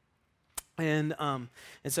Virginia. And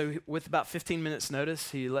so with about 15 minutes notice,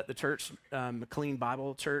 he let the church, McLean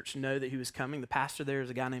Bible Church, know that he was coming. The pastor there is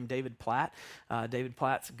a guy named David Platt. David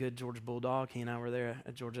Platt's a good Georgia Bulldog. He and I were there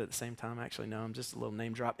at Georgia at the same time. I actually know him, just a little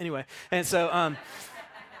name drop. Anyway, so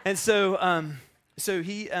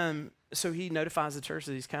he notifies the church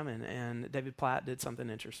that he's coming, and David Platt did something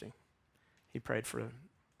interesting. He prayed for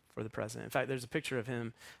the president. In fact, there's a picture of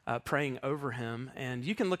him praying over him, and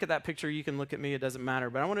you can look at that picture, you can look at me, it doesn't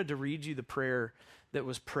matter, but I wanted to read you the prayer that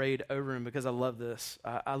was prayed over him because I love this.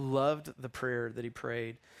 I loved the prayer that he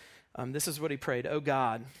prayed. This is what he prayed. Oh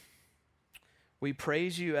God, we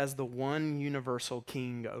praise you as the one universal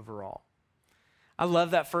king over all. I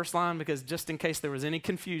love that first line because just in case there was any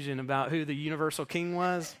confusion about who the universal king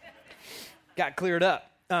was, got cleared up.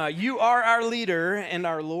 You are our leader and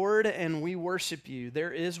our Lord, and we worship you.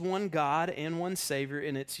 There is one God and one Savior,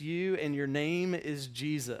 and it's you, and your name is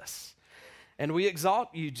Jesus. And we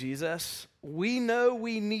exalt you, Jesus. We know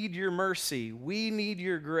we need your mercy. We need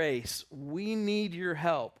your grace. We need your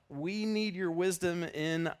help. We need your wisdom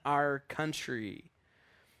in our country.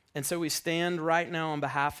 And so we stand right now on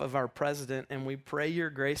behalf of our president, and we pray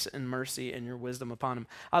your grace and mercy and your wisdom upon him.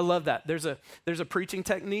 I love that. There's a preaching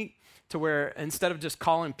technique to where instead of just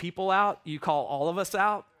calling people out, you call all of us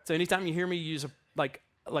out. So anytime you hear me use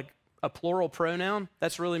a plural pronoun,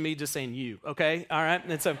 that's really me just saying you, okay? All right?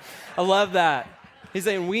 And so I love that. He's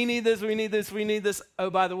saying, we need this, we need this, we need this. Oh,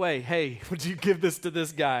 by the way, hey, would you give this to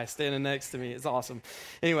this guy standing next to me? It's awesome.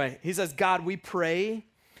 Anyway, he says, God, we pray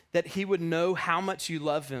that he would know how much you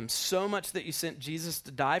love him, so much that you sent Jesus to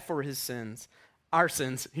die for his sins. Our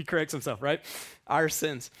sins. He corrects himself, right? Our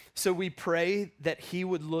sins. So we pray that he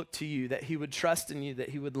would look to you, that he would trust in you, that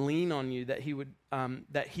he would lean on you, that he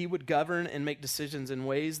would govern and make decisions in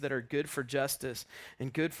ways that are good for justice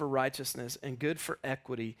and good for righteousness and good for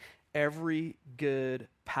equity. Every good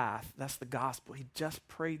path. That's the gospel. He just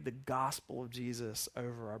prayed the gospel of Jesus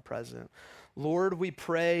over our president. Lord, we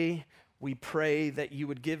pray that you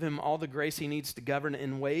would give him all the grace he needs to govern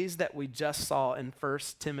in ways that we just saw in 1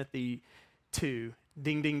 Timothy 2,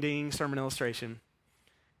 ding, ding, ding, sermon illustration,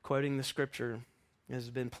 quoting the scripture has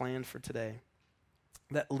been planned for today,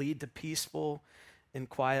 that lead to peaceful and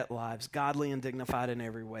quiet lives, godly and dignified in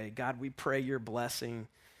every way. God, we pray your blessing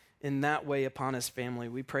in that way upon his family.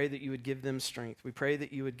 We pray that you would give them strength. We pray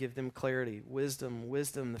that you would give them clarity, wisdom.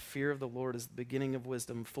 The fear of the Lord is the beginning of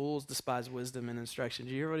wisdom. Fools despise wisdom and instruction.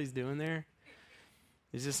 Do you hear what he's doing there?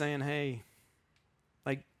 He's just saying, hey,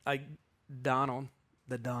 like Donald,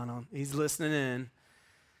 he's listening in.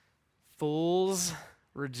 Fools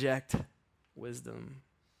reject wisdom.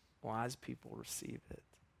 Wise people receive it.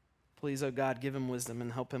 Please, oh God, give him wisdom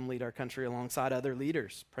and help him lead our country alongside other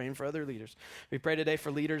leaders, praying for other leaders. We pray today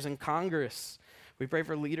for leaders in Congress. We pray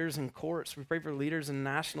for leaders in courts. We pray for leaders in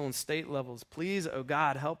national and state levels. Please, oh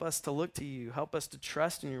God, help us to look to you. Help us to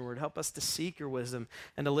trust in your word. Help us to seek your wisdom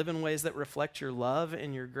and to live in ways that reflect your love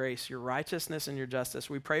and your grace, your righteousness and your justice.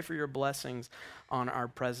 We pray for your blessings on our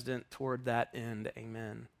president toward that end.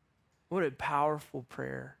 Amen. What a powerful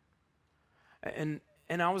prayer. And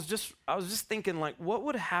I was just thinking, like, what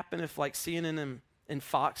would happen if, like, CNN and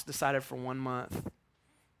Fox decided for 1 month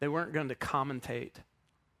they weren't going to commentate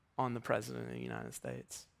on the president of the United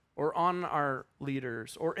States or on our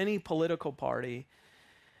leaders or any political party,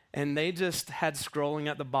 and they just had scrolling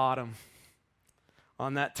at the bottom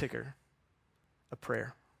on that ticker a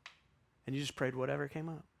prayer, and you just prayed whatever came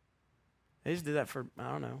up. They just did that for,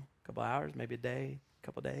 I don't know, a couple hours, maybe a day, a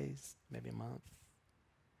couple days, maybe a month.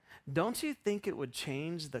 Don't you think it would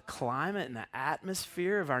change the climate and the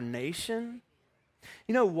atmosphere of our nation?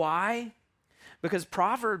 You know why? Because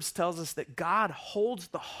Proverbs tells us that God holds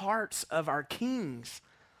the hearts of our kings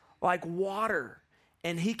like water,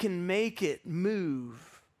 and he can make it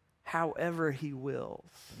move however he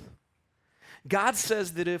wills. God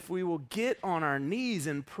says that if we will get on our knees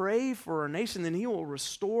and pray for our nation, then he will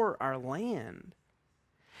restore our land.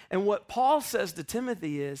 And what Paul says to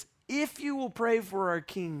Timothy is, if you will pray for our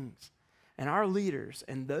kings and our leaders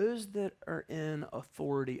and those that are in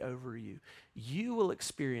authority over you, you will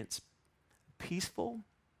experience peaceful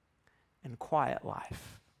and quiet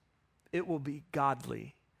life. It will be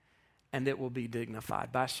godly and it will be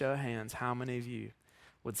dignified. By show of hands, how many of you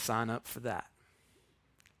would sign up for that?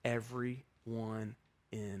 Everyone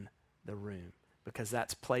in the room, because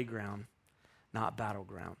that's playground, not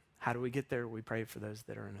battleground. How do we get there? We pray for those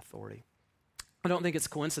that are in authority. I don't think it's a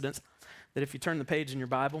coincidence that if you turn the page in your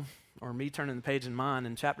Bible, or me turning the page in mine,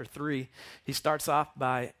 in chapter 3, he starts off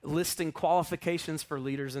by listing qualifications for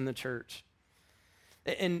leaders in the church.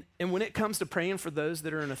 And when it comes to praying for those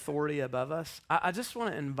that are in authority above us, I just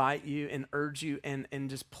want to invite you and urge you and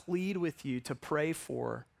just plead with you to pray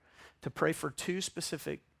for two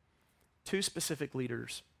specific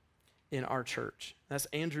leaders in our church. That's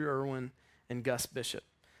Andrew Irwin and Gus Bishop.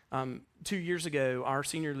 2 years ago, our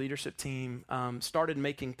senior leadership team started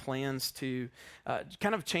making plans to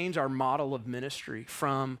kind of change our model of ministry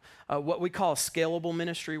from what we call a scalable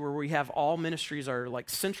ministry, where we have all ministries are like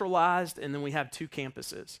centralized, and then we have 2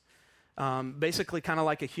 campuses. Basically kind of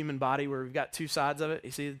like a human body where we've got 2 sides of it.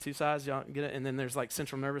 You see the 2 sides? Y'all get it? And then there's like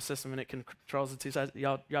central nervous system, and it controls the 2 sides.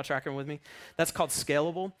 Y'all tracking with me? That's called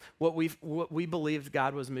scalable. What we believed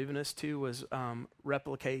God was moving us to was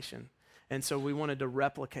replication. And so we wanted to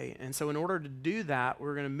replicate. And so in order to do that,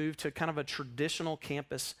 we're going to move to kind of a traditional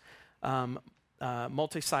campus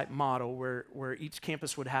multi-site model where each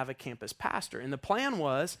campus would have a campus pastor. And the plan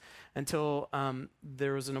was, until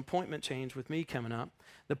there was an appointment change with me coming up,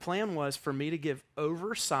 the plan was for me to give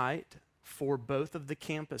oversight for both of the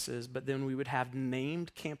campuses, but then we would have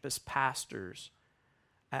named campus pastors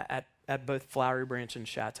at both Flowery Branch and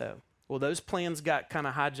Chateau. Well, those plans got kind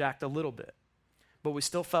of hijacked a little bit, but we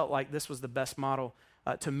still felt like this was the best model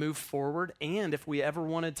to move forward. And if we ever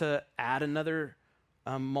wanted to add another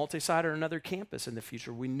multi-site or another campus in the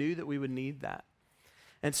future, we knew that we would need that.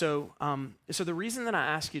 And so the reason that I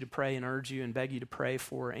ask you to pray and urge you and beg you to pray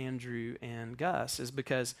for Andrew and Gus is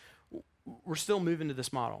because we're still moving to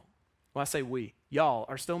this model. Well, I say we. Y'all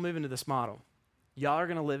are still moving to this model. Y'all are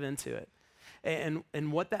going to live into it.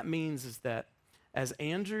 And what that means is that as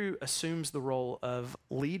Andrew assumes the role of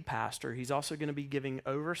lead pastor, he's also going to be giving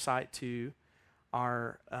oversight to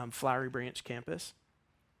our Flowery Branch campus.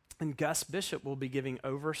 And Gus Bishop will be giving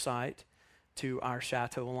oversight to our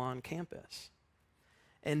Chateau Elan campus.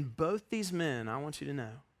 And both these men, I want you to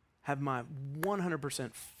know, have my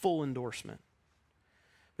 100% full endorsement.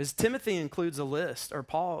 Because Timothy includes a list, or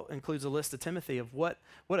Paul includes a list to Timothy of what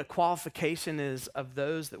a qualification is of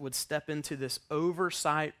those that would step into this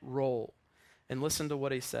oversight role. And listen to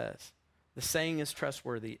what he says. The saying is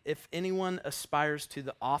trustworthy. If anyone aspires to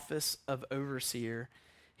the office of overseer,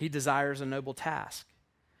 he desires a noble task.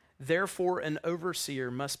 Therefore, an overseer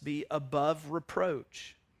must be above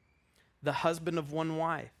reproach, the husband of one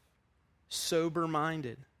wife,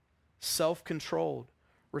 sober-minded, self-controlled,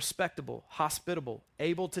 respectable, hospitable,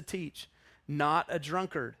 able to teach, not a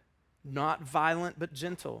drunkard, not violent but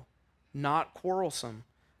gentle, not quarrelsome,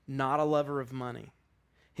 not a lover of money.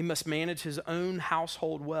 He must manage his own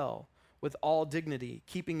household well, with all dignity,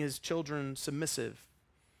 keeping his children submissive.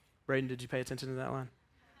 Braden, did you pay attention to that line?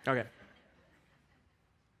 Okay.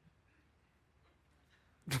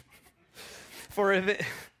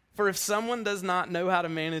 For if someone does not know how to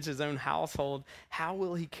manage his own household, how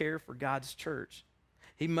will he care for God's church?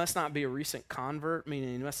 He must not be a recent convert,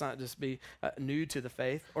 meaning he must not just be new to the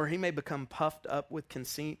faith, or he may become puffed up with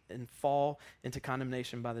conceit and fall into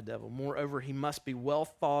condemnation by the devil. Moreover, he must be well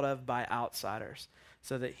thought of by outsiders,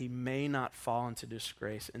 so that he may not fall into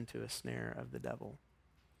disgrace, into a snare of the devil.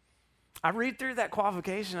 I read through that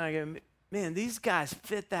qualification, and I go, man, these guys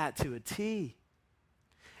fit that to a T.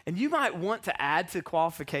 And you might want to add to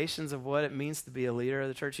qualifications of what it means to be a leader of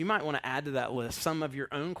the church. You might want to add to that list some of your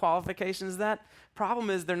own qualifications. That problem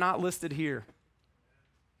is they're not listed here.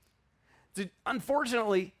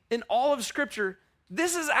 Unfortunately, in all of Scripture,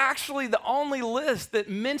 this is actually the only list that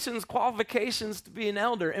mentions qualifications to be an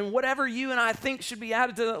elder. And whatever you and I think should be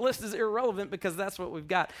added to that list is irrelevant because that's what we've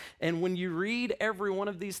got. And when you read every one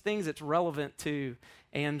of these things, it's relevant to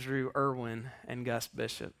Andrew Irwin and Gus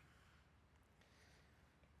Bishop.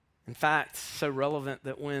 In fact, so relevant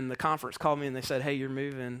that when the conference called me and they said, hey, you're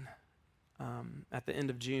moving at the end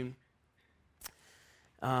of June,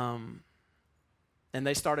 and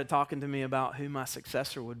they started talking to me about who my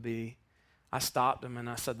successor would be, I stopped them and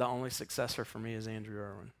I said, the only successor for me is Andrew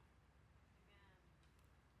Irwin.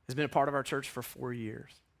 He's been a part of our church for 4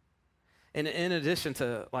 years. And in addition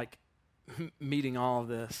to meeting all of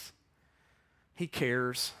this, he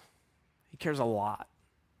cares. He cares a lot.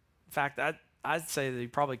 In fact, I'd say that he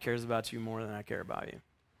probably cares about you more than I care about you.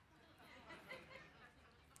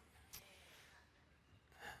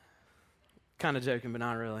 Kind of joking, but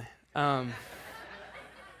not really.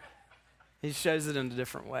 He shows it in a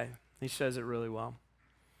different way. He shows it really well.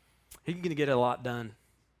 He can get a lot done.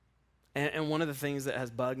 And one of the things that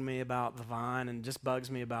has bugged me about the Vine and just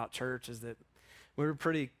bugs me about church is that we're a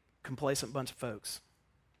pretty complacent bunch of folks.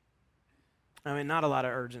 I mean, not a lot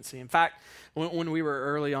of urgency. In fact, when we were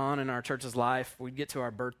early on in our church's life, we'd get to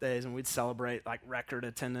our birthdays and we'd celebrate record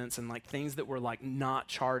attendance and things that were not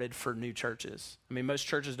charted for new churches. I mean, most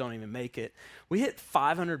churches don't even make it. We hit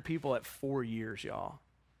 500 people at 4 years, y'all.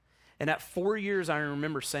 And at 4 years, I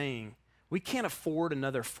remember saying, we can't afford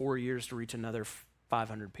another 4 years to reach another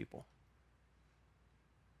 500 people.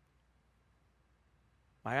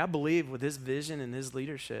 I believe with his vision and his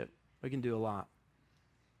leadership, we can do a lot.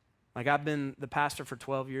 I've been the pastor for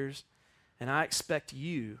 12 years, and I expect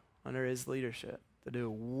you, under his leadership, to do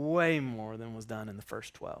way more than was done in the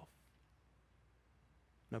first 12.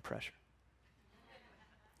 No pressure.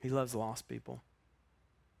 He loves lost people.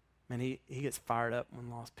 And he gets fired up when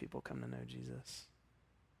lost people come to know Jesus.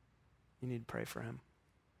 You need to pray for him.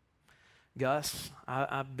 Gus,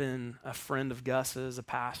 I've been a friend of Gus's, a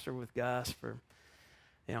pastor with Gus for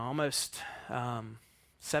almost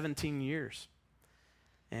 17 years.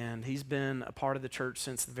 And he's been a part of the church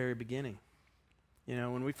since the very beginning.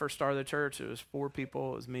 When we first started the church, it was 4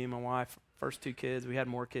 people. It was me and my wife, first 2 kids. We had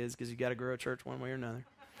more kids because you got to grow a church one way or another.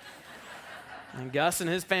 And Gus and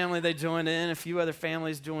his family, they joined in. A few other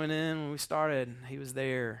families joined in when we started. He was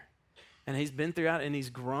there. And he's been throughout, and he's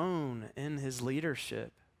grown in his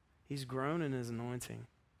leadership. He's grown in his anointing.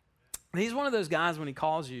 And he's one of those guys when he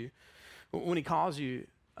calls you,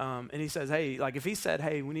 and he says, hey, like if he said,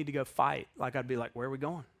 hey, we need to go fight, like I'd be like, where are we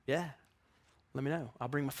going? Yeah, let me know. I'll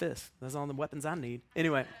bring my fist. That's all the weapons I need.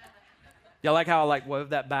 Anyway, y'all like how I like wove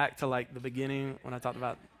that back to like the beginning when I talked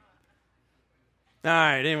about. All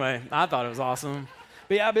right, anyway, I thought it was awesome.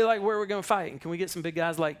 But yeah, I'd be like, where are we going to fight? And can we get some big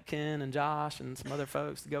guys like Ken and Josh and some other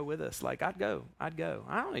folks to go with us? Like, I'd go. I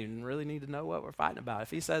don't even really need to know what we're fighting about.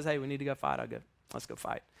 If he says, hey, we need to go fight, I'll go. Let's go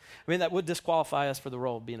fight. I mean, that would disqualify us for the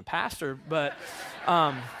role of being a pastor, but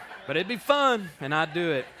it'd be fun, and I'd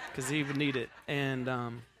do it because he would need it. And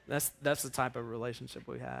that's the type of relationship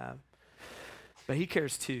we have. But he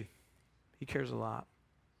cares too. He cares a lot.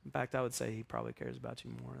 In fact, I would say he probably cares about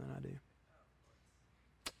you more than I do.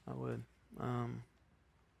 I would.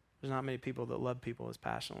 There's not many people that love people as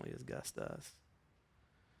passionately as Gus does.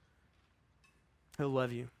 He'll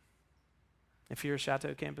love you. If you're a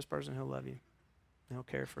Chateau campus person, he'll love you. He'll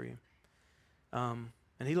care for you. And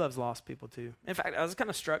he loves lost people too. In fact, I was kind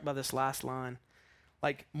of struck by this last line.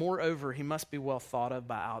 Like, moreover, he must be well thought of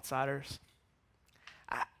by outsiders.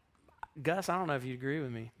 Gus, I don't know if you agree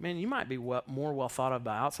with me. Man, you might be more well thought of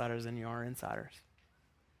by outsiders than you are insiders.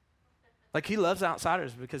 Like, he loves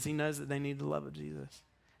outsiders because he knows that they need the love of Jesus.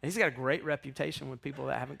 And he's got a great reputation with people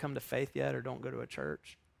that haven't come to faith yet or don't go to a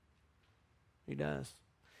church. He does.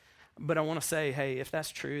 But I want to say, hey, if that's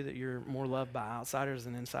true, that you're more loved by outsiders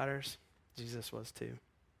than insiders, Jesus was too.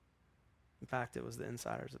 In fact, it was the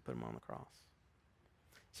insiders that put him on the cross.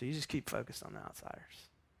 So you just keep focused on the outsiders.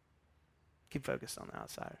 Keep focused on the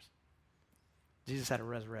outsiders. Jesus had a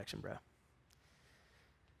resurrection, bro.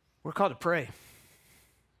 We're called to pray.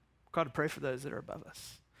 We're called to pray for those that are above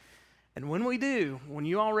us. And when we do, when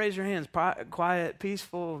you all raise your hands, quiet,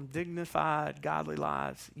 peaceful, dignified, godly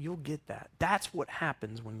lives, you'll get that. That's what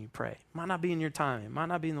happens when you pray. It might not be in your time. It might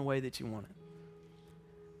not be in the way that you want it.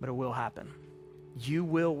 But it will happen. You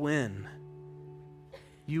will win.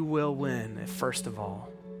 You will win if, first of all,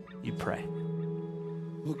 you pray.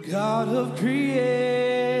 Oh, God of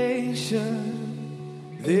creation,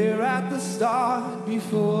 there at the start,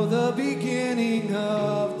 before the beginning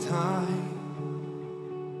of time.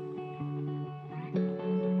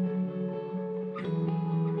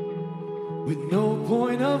 With no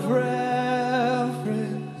point of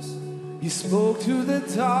reference, you spoke to the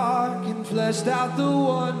dark and fleshed out the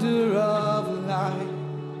wonder of light.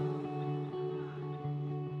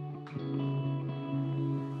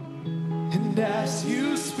 And as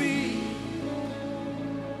you speak,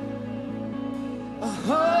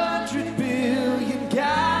 100 billion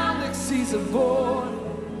galaxies are born.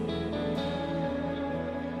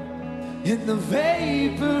 In the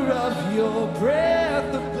vapor of your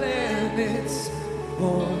breath, the planets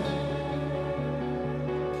born.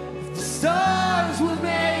 If the stars were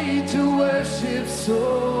made to worship,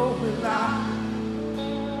 so will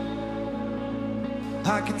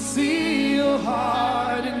I can see your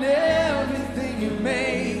heart in everything you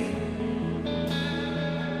made.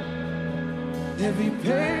 Every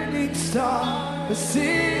burning star, a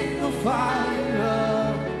signal fire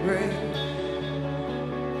of grace.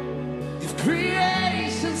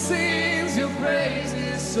 Creation sings your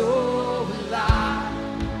praises, so will I.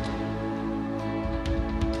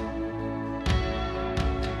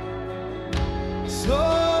 So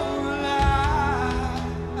will I.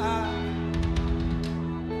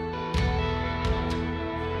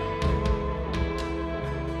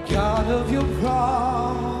 God of your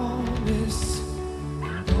promise,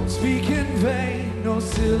 don't speak in vain, no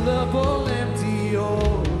syllable empty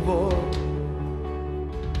or void.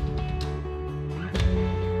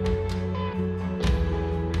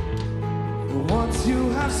 Once you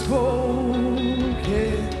have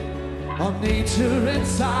spoken, all nature and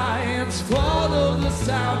science follow the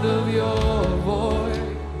sound of your voice.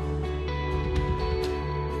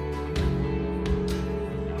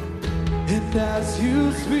 And as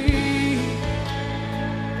you speak,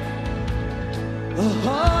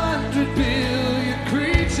 100 billion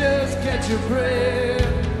creatures catch your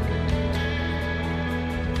breath,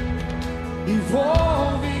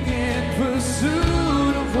 evolving in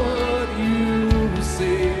pursuit of what you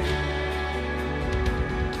see.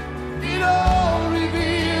 It all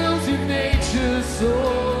reveals your nature,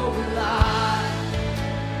 so alive.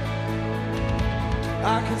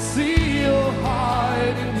 I can see your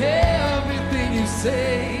heart in everything you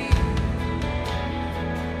say.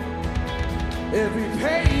 Every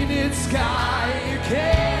painted sky, a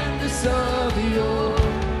canvas of your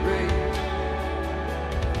grace.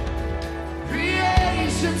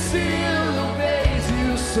 Creation still obeys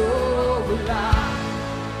you, so will I.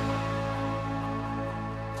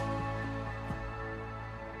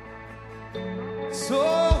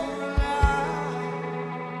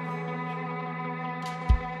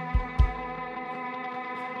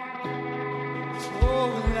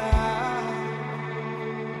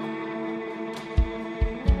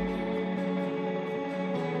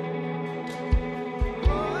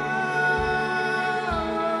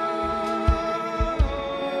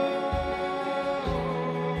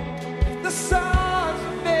 the stars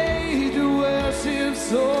are made to worship,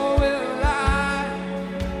 so will I.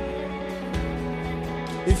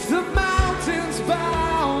 If the mountains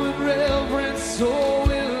bow in reverence, so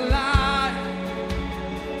will I.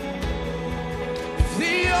 If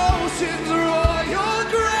the oceans roar your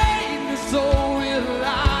greatness, so will I.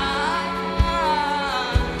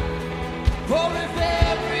 For if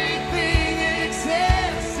everything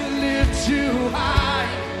exists to lift you high,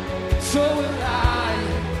 so will I.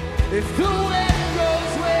 If the wind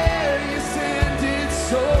goes where you send it,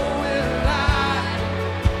 so will I.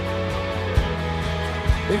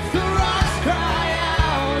 If the rocks cry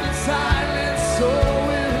out in silence, so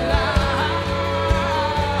will I.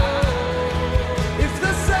 If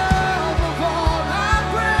the sum of all our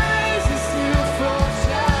praises still falls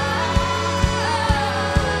short,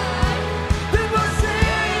 then we'll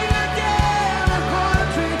sing again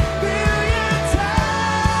 100 billion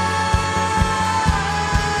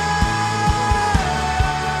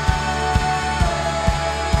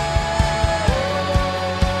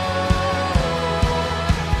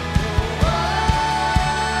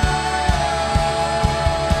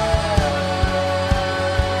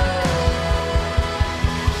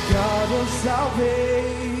God of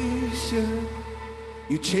salvation,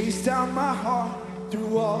 you chased down my heart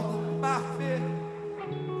through all of my fear.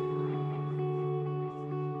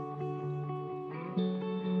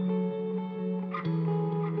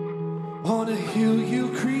 On a hill you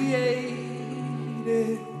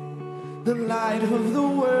created, the light of the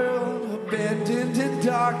world, abandoned in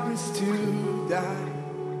darkness to die.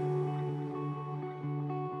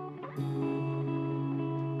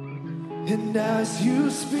 And as you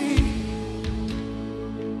speak,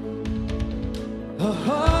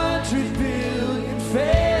 100 billion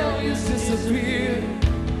failures disappear.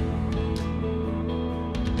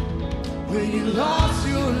 Where you lost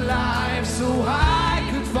your life so I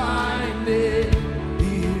could find it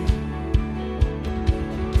here.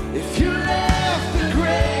 If you left the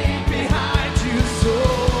grave behind you, so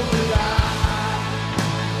will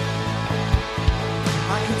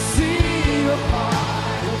I can see your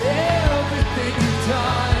heart in everything you've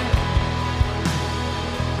done.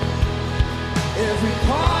 Every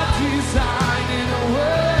part designed in a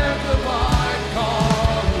work of art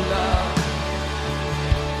called love.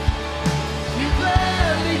 You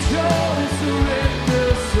gladly chose to surrender,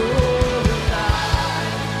 so will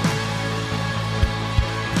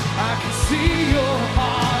I can see your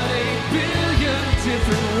heart 8 billion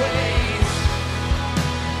different ways.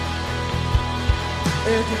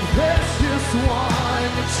 Every precious one,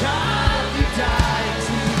 the child you died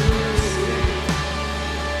to save.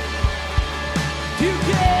 You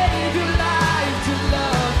gave your life to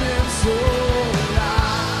love them, so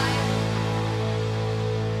alive.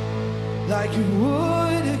 Like you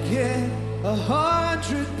would again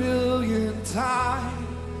 100 billion times.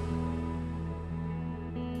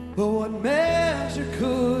 But what measure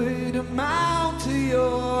could amount to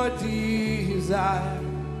your desire?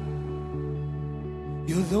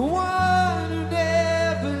 You're the one who